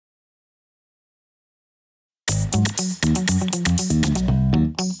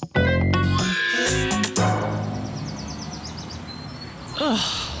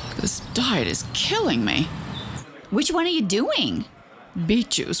diet is killing me. Which one are you doing?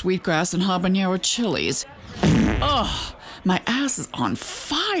 Beet juice, wheatgrass, and habanero chilies. Ugh, my ass is on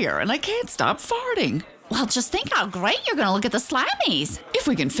fire and I can't stop farting. Well, just think how great you're gonna look at the Slammies. If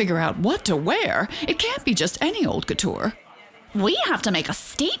we can figure out what to wear, it can't be just any old couture. We have to make a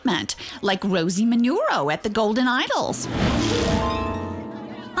statement, like Rosie Manuro at the Golden Idols.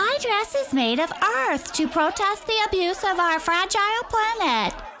 My dress is made of earth to protest the abuse of our fragile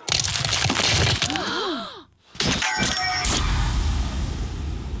planet.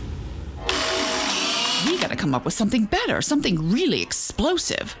 We gotta come up with something better, something really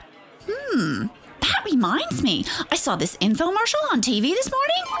explosive. That reminds me, I saw this infomercial on TV this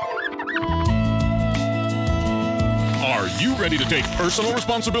morning. Are you ready to take personal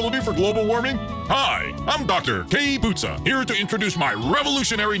responsibility for global warming? Hi, I'm Dr. K. Butza, here to introduce my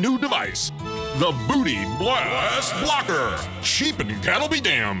revolutionary new device, the Booty Blast Blocker. Sheep and cattle be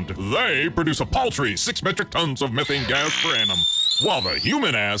damned. They produce a paltry 6 metric tons of methane gas per annum, while the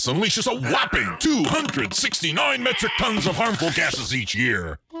human ass unleashes a whopping 269 metric tons of harmful gases each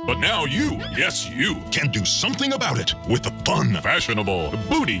year. But now you, yes you, can do something about it with the fun, fashionable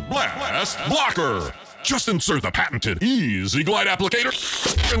Booty Blast Blocker. Just insert the patented Easy Glide applicator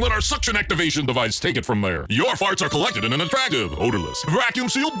and let our suction activation device take it from there. Your farts are collected in an attractive, odorless,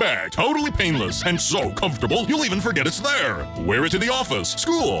 vacuum-sealed bag, totally painless, and so comfortable you'll even forget it's there. Wear it to the office,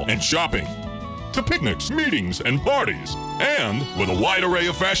 school, and shopping, to picnics, meetings, and parties. And with a wide array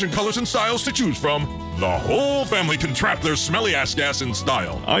of fashion colors and styles to choose from, the whole family can trap their smelly ass gas in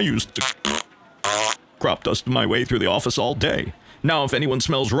style. I used to crop dust my way through the office all day. Now if anyone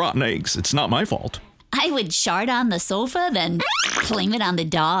smells rotten eggs, it's not my fault. I would shart on the sofa, then claim it on the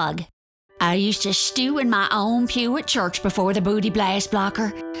dog. I used to stew in my own pew at church before the Booty Blast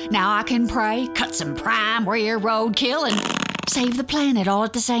Blocker. Now I can pray, cut some prime rear roadkill, and save the planet all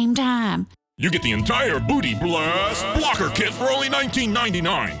at the same time. You get the entire Booty Blast Blocker kit for only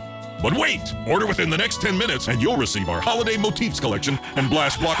 $19.99. But wait! Order within the next 10 minutes and you'll receive our Holiday Motifs collection and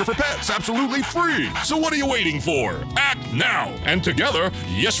Blast Blocker for pets absolutely free. So what are you waiting for? Act now! And together,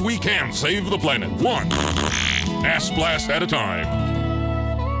 yes we can save the planet. One ass blast at a time.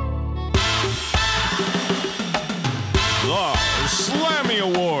 The Slammy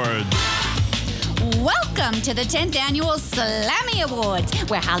Awards. Welcome to the 10th annual Slammy Awards,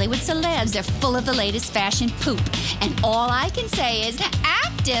 where Hollywood celebs are full of the latest fashion poop. And all I can say is,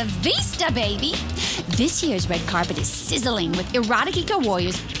 Activista, baby! This year's red carpet is sizzling with erotic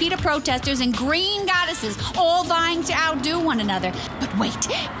eco-warriors, PETA protesters, and green goddesses all vying to outdo one another. But wait,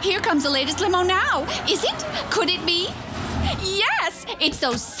 here comes the latest limo now. Is it? Could it be? Yes! It's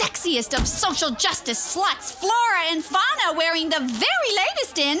those sexiest of social justice sluts, Flora and Fawna, wearing the very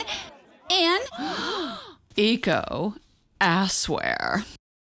latest in Eco asswear.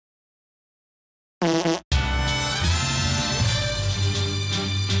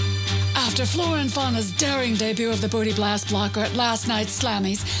 After Flora and Fawna's daring debut of the Booty Blast Blocker at last night's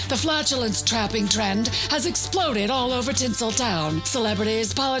Slammys, the flatulence trapping trend has exploded all over Tinseltown.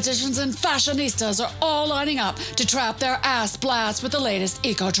 Celebrities, politicians, and fashionistas are all lining up to trap their ass blast with the latest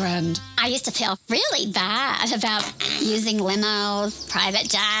eco-trend. I used to feel really bad about using limos, private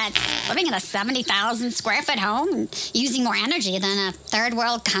jets, living in a 70,000 square foot home, and using more energy than a third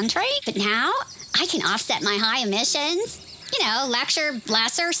world country. But now I can offset my high emissions, lecture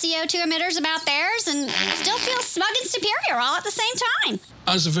lesser CO2 emitters about theirs, and still feel smug and superior all at the same time.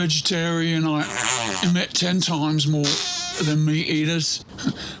 As a vegetarian, I emit 10 times more than meat eaters.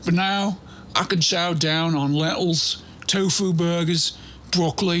 But now I can chow down on lentils, tofu burgers,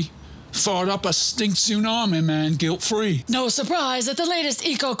 broccoli, fart up a stink tsunami, man, guilt-free. No surprise that the latest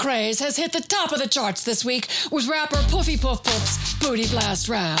eco-craze has hit the top of the charts this week with rapper Puffy Puff Puff's Booty Blast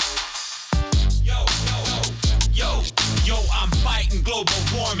rap. Yo, I'm fighting global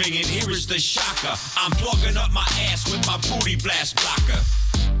warming, and here is the shocker. I'm plugging up my ass with my Booty Blast Blocker.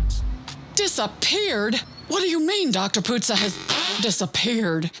 Disappeared? What do you mean Dr. Putza has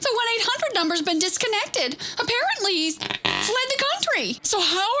disappeared? The 1-800 number's been disconnected. Apparently he's fled the country. So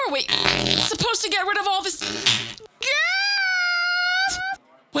how are we supposed to get rid of all this gas?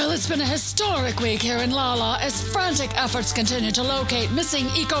 Well, it's been a historic week here in Lala as frantic efforts continue to locate missing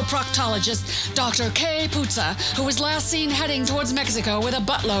eco-proctologist Dr. K. Putza, who was last seen heading towards Mexico with a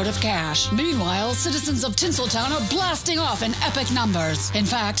buttload of cash. Meanwhile, citizens of Tinseltown are blasting off in epic numbers. In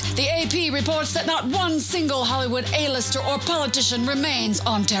fact, the AP reports that not one single Hollywood A-lister or politician remains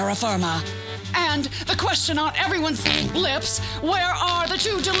on terra firma. And the question on everyone's lips, where are the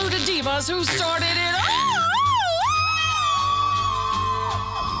two deluded divas who started it all?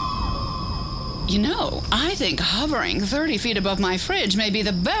 You know, I think hovering 30 feet above my fridge may be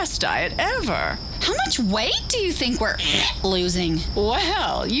the best diet ever. How much weight do you think we're losing?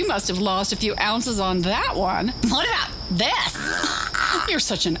 Well, you must have lost a few ounces on that one. What about this? You're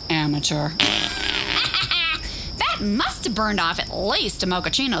such an amateur. That must have burned off at least a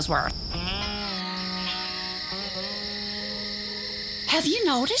mochaccino's worth. Have you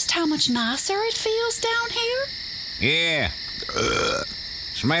noticed how much nicer it feels down here? Yeah.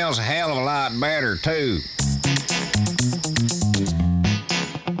 Smells a hell of a lot better, too.